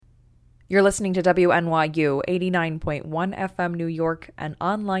You're listening to WNYU 89.1 FM New York and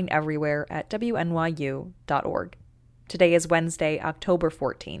online everywhere at WNYU.org. Today is Wednesday, October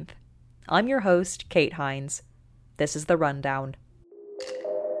 14th. I'm your host, Cate Hynes. This is The Rundown.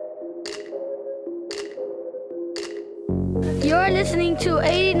 You're listening to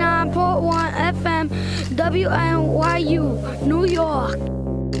 89.1 FM WNYU, New York.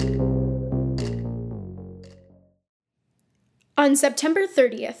 On September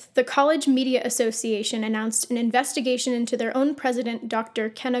 30th, the College Media Association announced an investigation into their own president, Dr.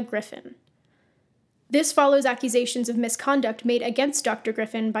 Kenna Griffin. This follows accusations of misconduct made against Dr.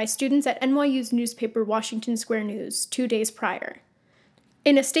 Griffin by students at NYU's newspaper Washington Square News 2 days prior.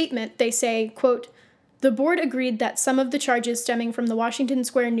 In a statement, they say, quote, "The board agreed that some of the charges stemming from the Washington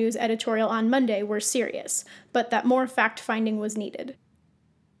Square News editorial on Monday were serious, but that more fact-finding was needed."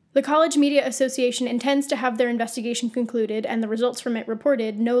 The College Media Association intends to have their investigation concluded and the results from it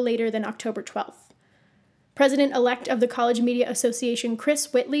reported no later than October 12th. President-elect of the College Media Association,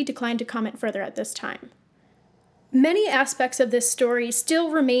 Chris Whitley, declined to comment further at this time. Many aspects of this story still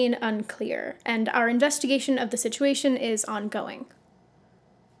remain unclear, and our investigation of the situation is ongoing.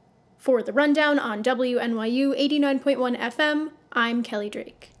 For The Rundown on WNYU 89.1 FM, I'm Kelly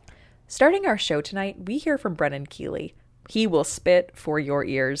Drake. Starting our show tonight, we hear from Brennan Keeley. He will spit for your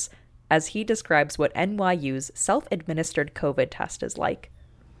ears as he describes what NYU's self-administered COVID test is like.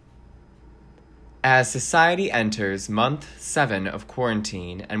 As society enters month 7 of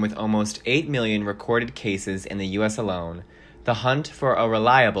quarantine, and with almost 8 million recorded cases in the U.S. alone, the hunt for a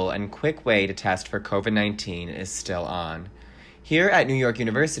reliable and quick way to test for COVID-19 is still on. Here at New York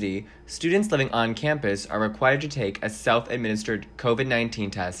University, students living on campus are required to take a self-administered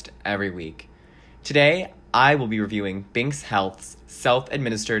COVID-19 test every week. Today, I will be reviewing Binks Health's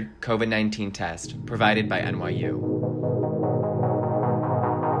self-administered COVID-19 test provided by NYU.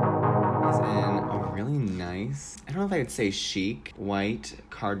 It's in a really nice, I don't know if I would say chic, white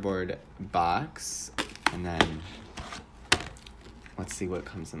cardboard box. And then, let's see what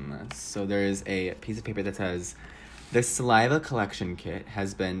comes in this. So there is a piece of paper that says, "This saliva collection kit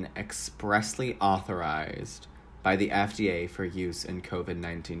has been expressly authorized by the FDA for use in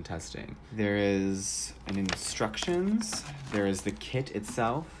COVID-19 testing." There is an instructions, there is the kit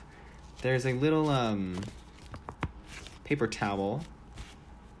itself, there's a little paper towel,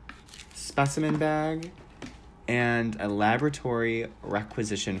 specimen bag, and a laboratory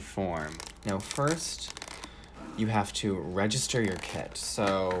requisition form. Now first, you have to register your kit.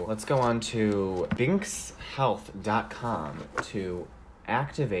 So let's go on to binkshealth.com to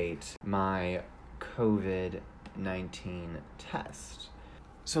activate my COVID-19 test.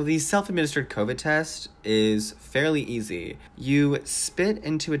 So the self-administered COVID test is fairly easy. You spit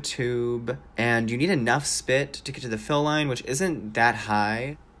into a tube, and you need enough spit to get to the fill line, which isn't that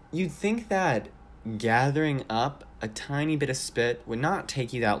high. You'd think that gathering up a tiny bit of spit would not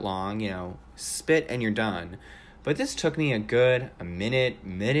take you that long, spit and you're done. But this took me a minute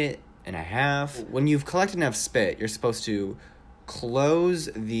and a half. When you've collected enough spit, you're supposed to close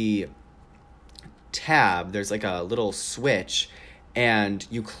the tab. There's like a little switch, and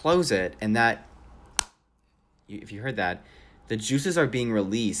you close it, and that, if you heard that, the juices are being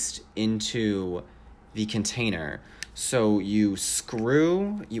released into the container. So you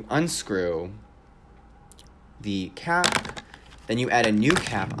unscrew the cap, then you add a new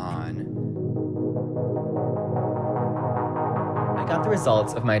cap on. I got the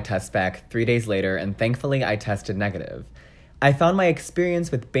results of my test back 3 days later, and thankfully I tested negative. I found my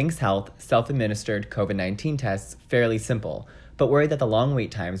experience with Binks Health self-administered COVID-19 tests fairly simple, but worried that the long wait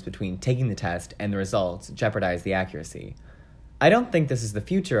times between taking the test and the results jeopardize the accuracy. I don't think this is the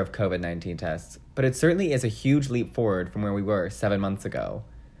future of COVID-19 tests, but it certainly is a huge leap forward from where we were 7 months ago.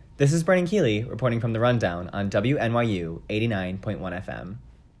 This is Brennan Keeley reporting from The Rundown on WNYU 89.1 FM.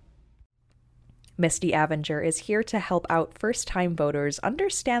 Misty Avinger is here to help out first-time voters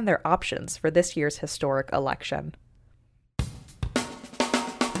understand their options for this year's historic election.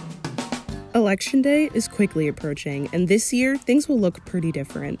 Election day is quickly approaching, and this year, things will look pretty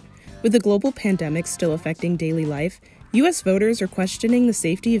different. With the global pandemic still affecting daily life, U.S. voters are questioning the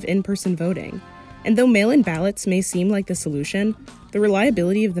safety of in-person voting. And though mail-in ballots may seem like the solution, the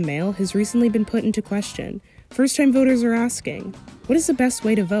reliability of the mail has recently been put into question. First-time voters are asking, what is the best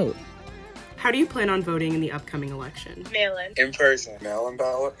way to vote? How do you plan on voting in the upcoming election? Mail-in. In person. Mail-in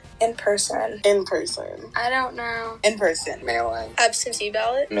ballot. In person. In person. I don't know. In person. Mail-in. Absentee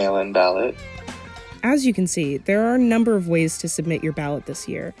ballot. Mail-in ballot. As you can see, there are a number of ways to submit your ballot this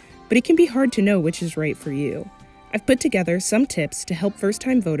year, but it can be hard to know which is right for you. I've put together some tips to help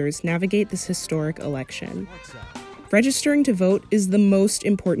first-time voters navigate this historic election. Registering to vote is the most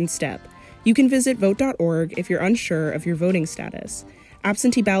important step. You can visit vote.org if you're unsure of your voting status.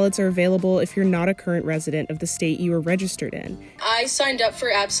 Absentee ballots are available if you're not a current resident of the state you were registered in. I signed up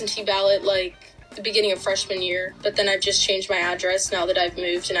for absentee ballot the beginning of freshman year, but then I've just changed my address now that I've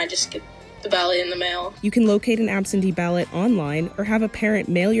moved and I just get the ballot in the mail. You can locate an absentee ballot online or have a parent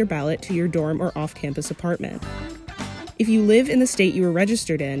mail your ballot to your dorm or off-campus apartment. If you live in the state you were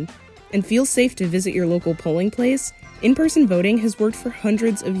registered in and feel safe to visit your local polling place, in-person voting has worked for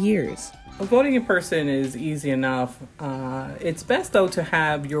hundreds of years. Well, voting in person is easy enough. It's best, though, to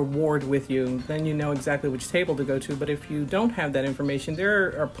have your ward with you. Then you know exactly which table to go to. But if you don't have that information,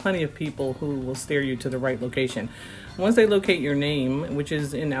 there are plenty of people who will steer you to the right location. Once they locate your name, which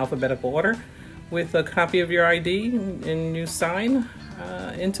is in alphabetical order, with a copy of your ID and you sign,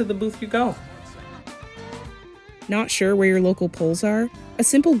 into the booth you go. Not sure where your local polls are? A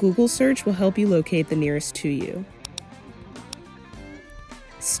simple Google search will help you locate the nearest to you.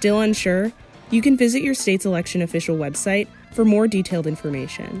 Still unsure? You can visit your state's election official website for more detailed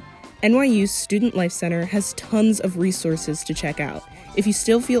information. NYU's Student Life Center has tons of resources to check out if you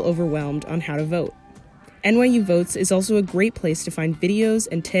still feel overwhelmed on how to vote. NYU Votes is also a great place to find videos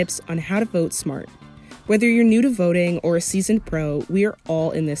and tips on how to vote smart. Whether you're new to voting or a seasoned pro, we are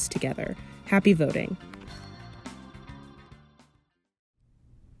all in this together. Happy voting.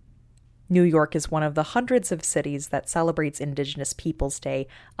 New York is one of the hundreds of cities that celebrates Indigenous Peoples Day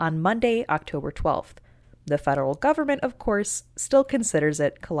on Monday, October 12th. The federal government, of course, still considers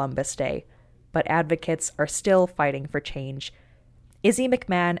it Columbus Day, but advocates are still fighting for change. Izzy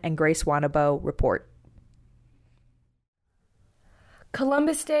McMahan and Grace Wanebo report.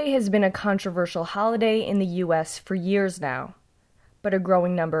 Columbus Day has been a controversial holiday in the U.S. for years now, but a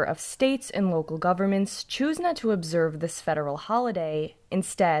growing number of states and local governments choose not to observe this federal holiday,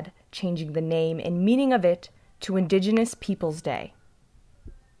 instead changing the name and meaning of it to Indigenous Peoples Day.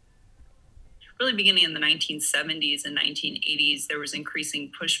 Really beginning in the 1970s and 1980s, there was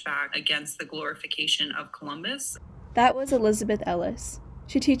increasing pushback against the glorification of Columbus. That was Elizabeth Ellis.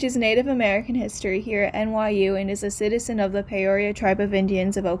 She teaches Native American history here at NYU and is a citizen of the Peoria Tribe of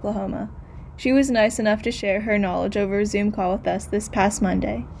Indians of Oklahoma. She was nice enough to share her knowledge over a Zoom call with us this past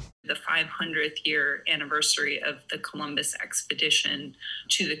Monday. The 500th year anniversary of the Columbus expedition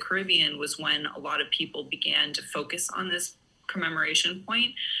to the Caribbean was when a lot of people began to focus on this commemoration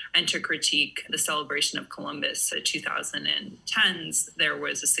point and to critique the celebration of Columbus. In 2010s, there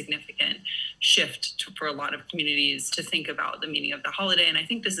was a significant shift for a lot of communities to think about the meaning of the holiday. And I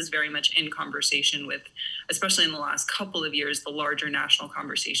think this is very much in conversation with, especially in the last couple of years, the larger national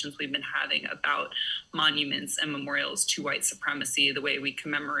conversations we've been having about monuments and memorials to white supremacy, the way we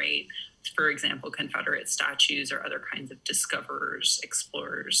commemorate, for example, Confederate statues or other kinds of discoverers,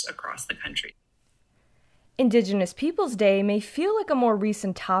 explorers across the country. Indigenous Peoples Day may feel like a more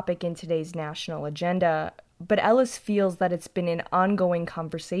recent topic in today's national agenda, but Ellis feels that it's been an ongoing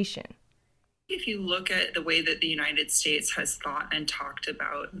conversation. If you look at the way that the United States has thought and talked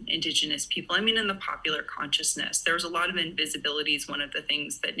about Indigenous people, in the popular consciousness, there's a lot of invisibilities. One of the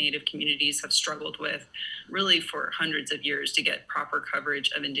things that Native communities have struggled with really for hundreds of years to get proper coverage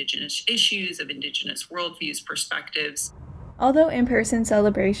of Indigenous issues, of Indigenous worldviews, perspectives. Although in-person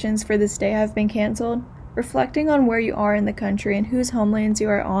celebrations for this day have been canceled, reflecting on where you are in the country and whose homelands you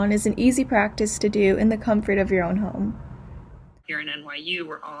are on is an easy practice to do in the comfort of your own home. Here in NYU,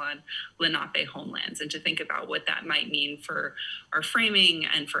 we're all on Lenape homelands, and to think about what that might mean for our framing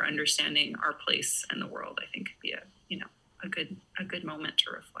and for understanding our place in the world, I think could be a good moment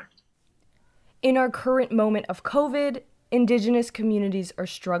to reflect. In our current moment of COVID, Indigenous communities are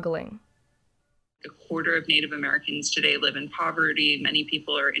struggling. A quarter of Native Americans today live in poverty. Many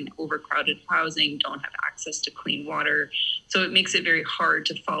people are in overcrowded housing, don't have access to clean water. So it makes it very hard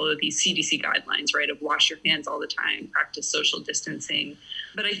to follow these CDC guidelines, right, of wash your hands all the time, practice social distancing.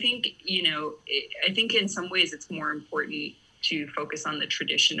 But I think, in some ways it's more important to focus on the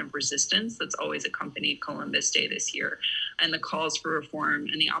tradition of resistance that's always accompanied Columbus Day this year, and the calls for reform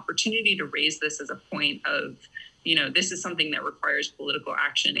and the opportunity to raise this as a point of, this is something that requires political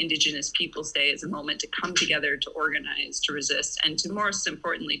action. Indigenous Peoples Day is a moment to come together, to organize, to resist, and to most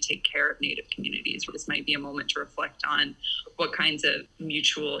importantly, take care of Native communities. This might be a moment to reflect on what kinds of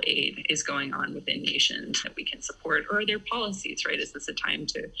mutual aid is going on within nations that we can support, or are there policies, right? Is this a time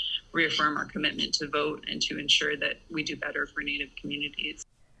to reaffirm our commitment to vote and to ensure that we do better for Native communities?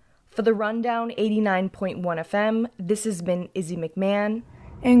 For the Rundown 89.1 FM, this has been Izzy McMahan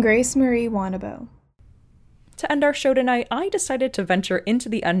and Grace Marie Wanebo. To end our show tonight, I decided to venture into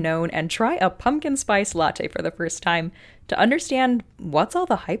the unknown and try a pumpkin spice latte for the first time to understand what's all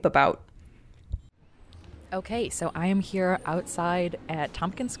the hype about. Okay, so I am here outside at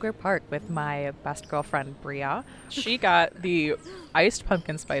Tompkins Square Park with my best girlfriend, Bria. She got the iced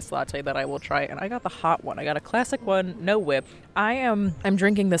pumpkin spice latte that I will try, and I got the hot one. I got a classic one, no whip. I'm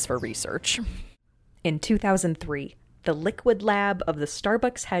drinking this for research. In 2003, the Liquid Lab of the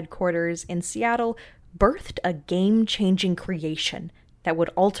Starbucks headquarters in Seattle birthed a game-changing creation that would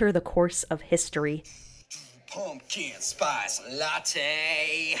alter the course of history. Pumpkin Spice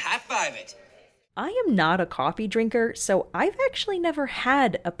Latte. High five it. I am not a coffee drinker, so I've actually never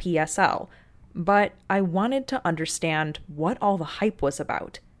had a PSL, but I wanted to understand what all the hype was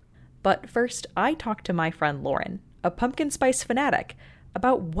about. But first, I talked to my friend Lauren, a pumpkin spice fanatic,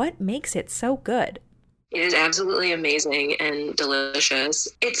 about what makes it so good. It is absolutely amazing and delicious.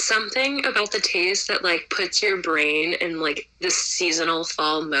 It's something about the taste that puts your brain in this seasonal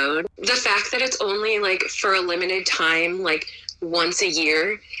fall mode. The fact that it's only for a limited time, once a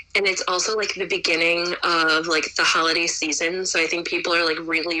year, and it's also the beginning of the holiday season, so I think people are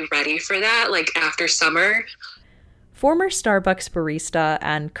really ready for that after summer. Former Starbucks barista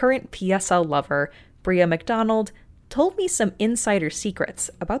and current PSL lover Bria McDonald told me some insider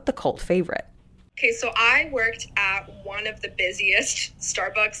secrets about the cult favorite. Okay, so I worked at one of the busiest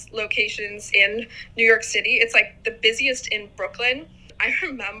Starbucks locations in New York City. It's the busiest in Brooklyn. I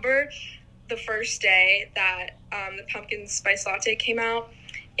remember the first day that the Pumpkin Spice Latte came out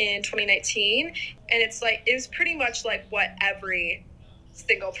in 2019, and it was pretty much what every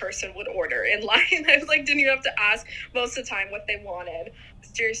single person would order in line. I didn't even have to ask most of the time what they wanted.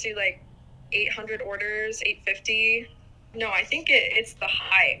 Seriously, 800 orders, 850. No, I think it's the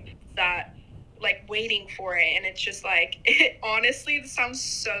hype that waiting for it, and it's just it honestly, this sounds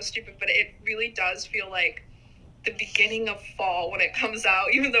so stupid, but it really does feel like the beginning of fall when it comes out,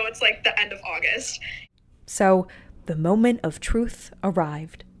 even though it's the end of August. So the moment of truth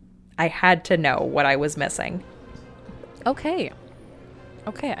arrived. I had to know what I was missing. Okay,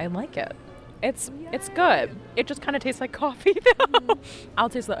 I like it. It's good. It just kind of tastes like coffee though. I'll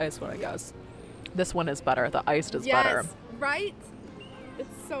taste the iced one, I guess. This one is better. The iced is better. Yes, right?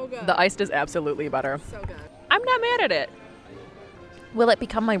 It's so good. The iced is absolutely better. So good. I'm not mad at it. Will it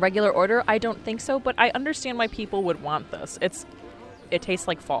become my regular order? I don't think so, but I understand why people would want this. It tastes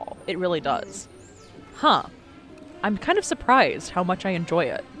like fall. It really does. Huh. I'm kind of surprised how much I enjoy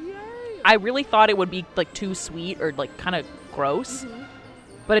it. Yay. I really thought it would be too sweet or kind of gross,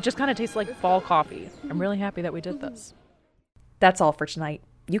 but it just kind of tastes like fall coffee. I'm really happy that we did this. That's all for tonight.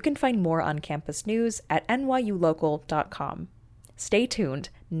 You can find more on-campus news at nyulocal.com. Stay tuned.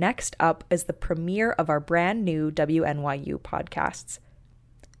 Next up is the premiere of our brand new WNYU podcasts.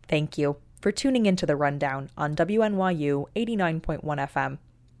 Thank you for tuning into The Rundown on WNYU 89.1 FM.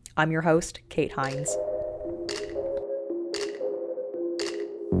 I'm your host, Cate Hynes.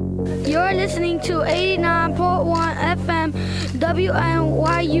 You're listening to 89.1 FM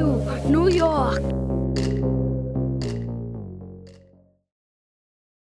WNYU, New York.